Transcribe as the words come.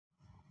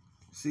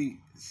See,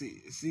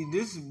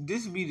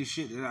 this be the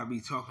shit that I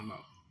be talking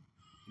about.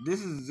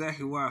 This is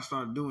exactly why I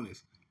started doing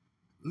this.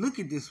 Look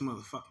at this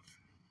motherfucker.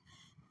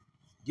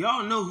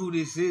 Y'all know who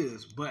this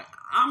is, but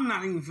I'm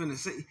not even finna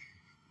say.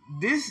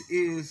 This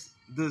is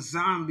the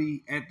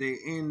zombie at the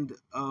end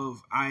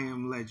of I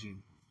Am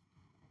Legend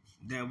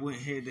that went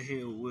head to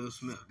head with Will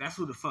Smith. That's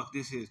who the fuck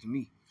this is to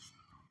me.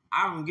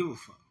 I don't give a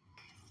fuck.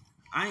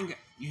 I ain't got.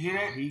 You hear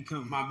that? Here he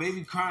come. My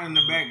baby crying in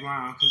the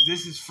background because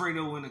this is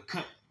Fredo in the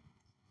cut.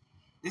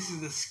 This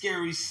is a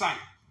scary sight.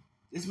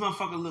 This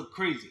motherfucker look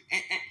crazy.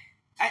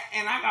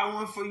 And I got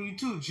one for you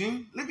too,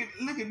 Jim. Look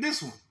at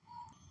this one.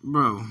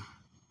 Bro,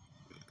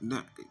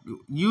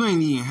 you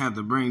ain't even have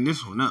to bring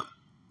this one up.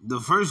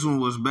 The first one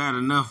was bad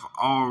enough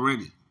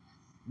already.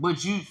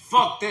 But you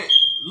fuck that.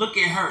 Look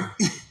at her.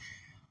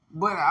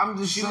 But I'm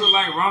just saying. She look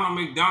like Ronald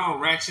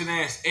McDonald ratchet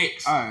ass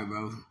ex. Alright,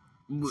 bro.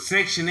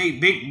 Section 8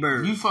 Big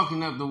Bird. You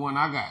fucking up the one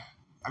I got.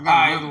 I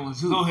got another one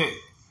too. Go ahead.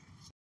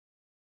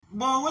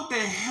 Boy, what the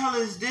hell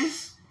is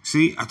this?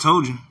 See, I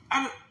told you.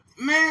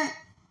 Man,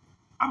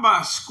 I'm about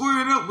to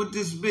square it up with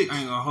this bitch. I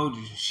ain't gonna hold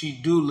you. She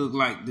do look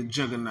like the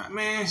Juggernaut.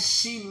 Man,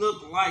 she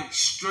look like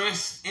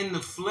stress in the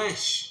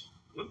flesh.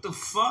 What the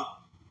fuck?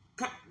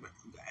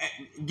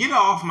 Get her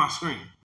off my screen.